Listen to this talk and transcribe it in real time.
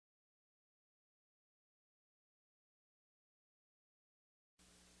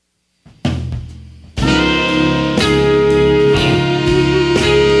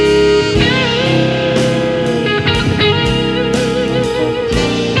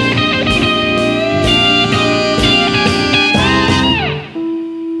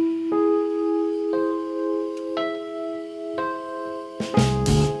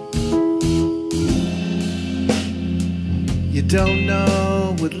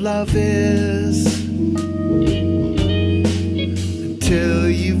love is, until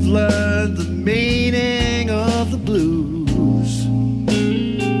you've learned the meaning of the blues,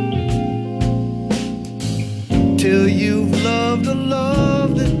 till you've loved a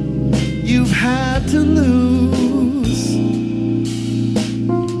love that you've had to lose.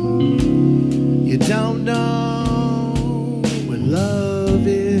 You don't know what love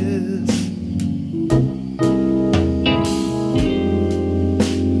is.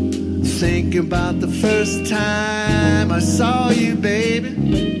 Think about the first time I saw you, baby.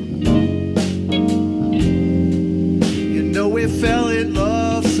 You know we fell in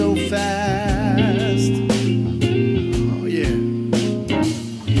love so fast. Oh yeah.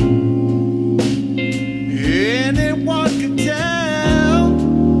 Anyone could tell.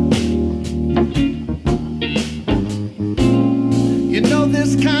 You know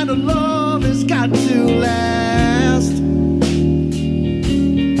this kind of love has got to last.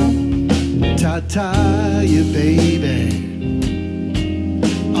 Ta-ta, you baby,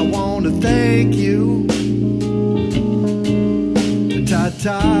 I want to thank you.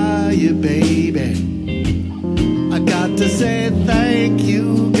 Ta-ta, you baby, I got to say thank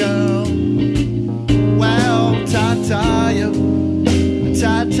you, girl. Well, ta-ta,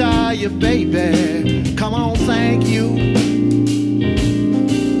 you baby, come on, thank you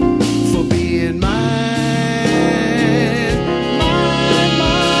for being mine.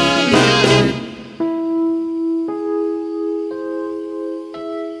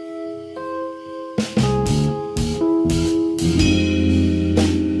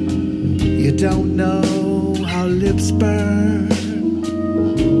 Don't know how lips burn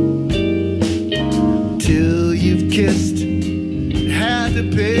till you've kissed and had to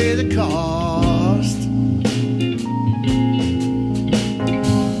pay the cost,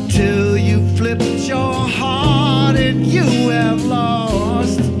 till you flipped your heart and you have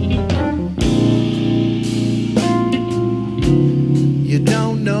lost. You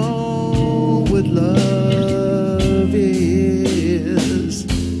don't know what love is.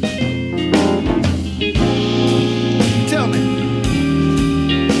 Tell me,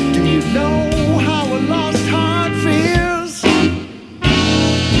 do you know how a lost heart feels?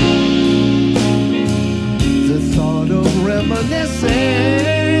 The thought of reminiscing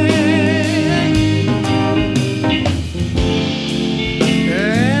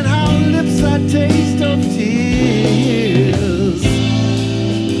and how lips that taste of tears,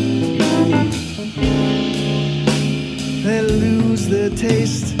 they lose their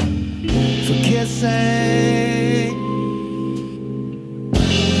taste for kissing.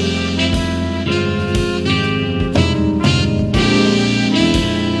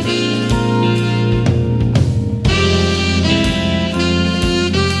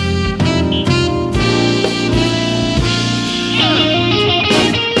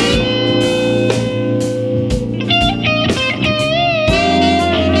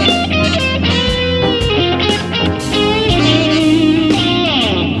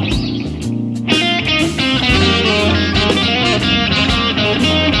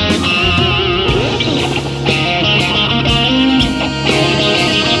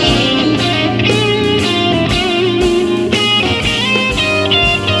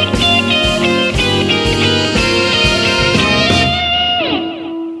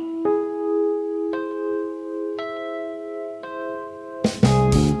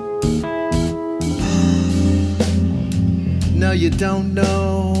 Now you don't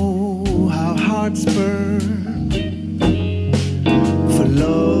know how hearts burn for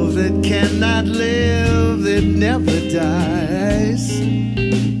love that cannot live, that never dies,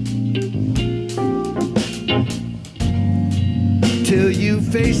 till you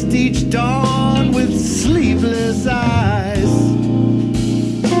faced each dawn with sleepless eyes.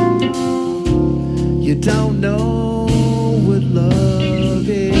 You don't know